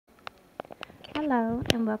Hello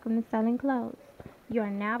and welcome to Selling Clothes. You are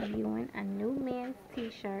now viewing a new man's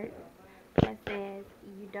t-shirt that says,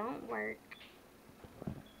 "You don't work,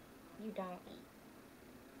 you don't eat."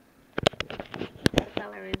 The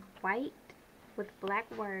color is white with black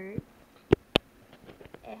words.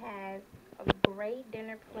 It has a gray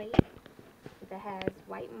dinner plate that has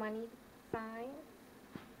white money signs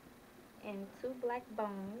and two black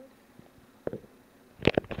bones.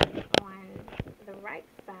 On the right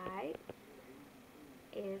side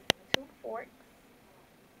is two forks,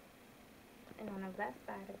 and on the left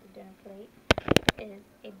side of the dinner plate is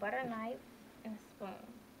a butter knife and a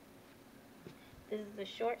spoon. This is a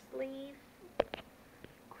short sleeve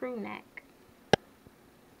crew neck.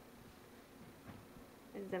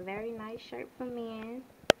 This is a very nice shirt for men.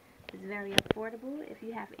 It's very affordable. If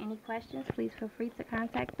you have any questions, please feel free to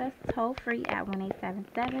contact us toll free at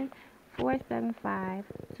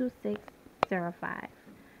 1-877-475-2605.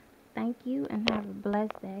 Thank you and have a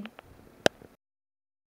blessed day.